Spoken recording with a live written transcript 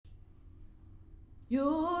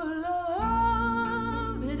Your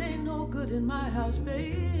love, it ain't no good in my house,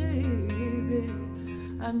 baby.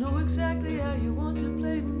 I know exactly how you want to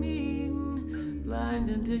play me. Blind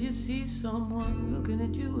until you see someone looking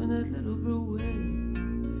at you in that little groove way.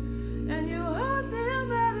 And you hurt them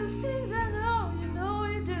by the season, oh, you know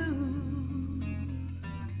you do.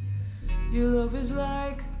 Your love is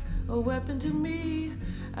like a weapon to me.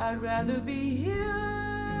 I'd rather be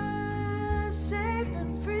here, safe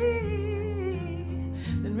and free,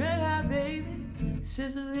 than red hot, baby,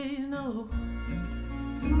 sizzling, no.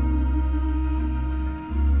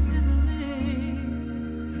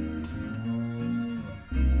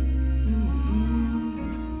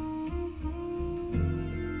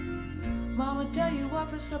 Mama tell you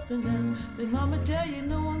off for supper now, then mama tell you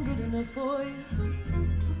no one good enough for you.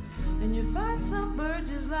 And you find some bird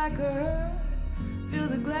just like her, fill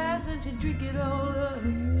the glass and you drink it all up.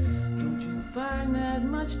 Don't you find that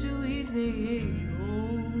much too easy?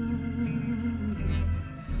 Oh,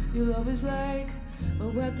 your love is like a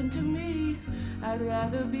weapon to me. I'd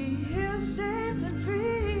rather be here safe and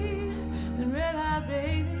free than red hot,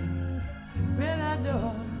 baby, red hot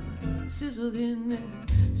dog, sizzled in there.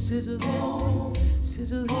 Sizzle in,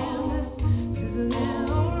 sizzle in, sizzle in,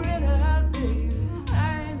 oh red hot baby,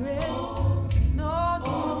 I ain't ready, no,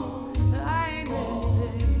 no, I ain't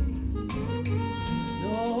ready,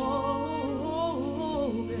 no,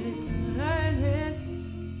 baby, I ain't ready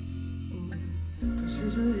for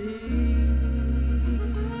sizzling.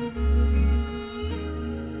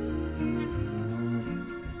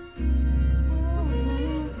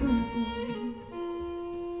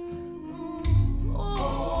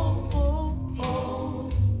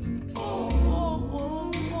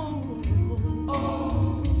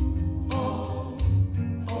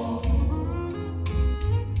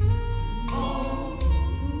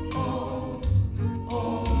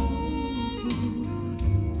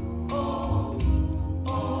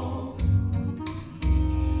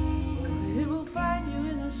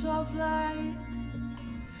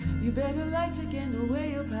 You better light your candle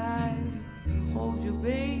way up high. Hold your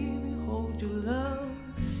baby, hold your love.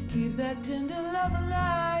 Keep that tender love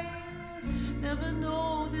alive. Never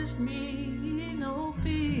know this mean no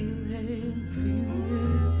feeling,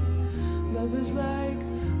 feeling. Love is like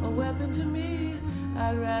a weapon to me.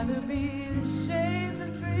 I'd rather be safe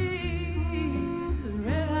and free than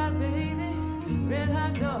red hot baby, red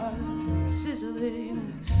hot darling,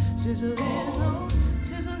 sizzling, sizzling, oh,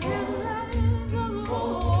 sizzling like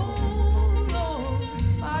oh.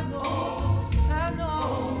 I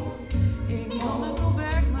know, ain't gonna go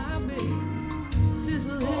back, my baby.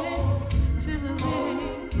 Sizzling, sizzling,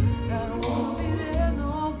 I don't wanna be there,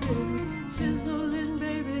 no, baby. Sizzling,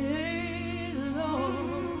 baby, hey, Lord,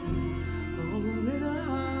 hold it up.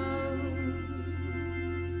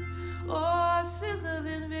 Oh,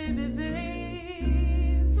 sizzling, baby, baby.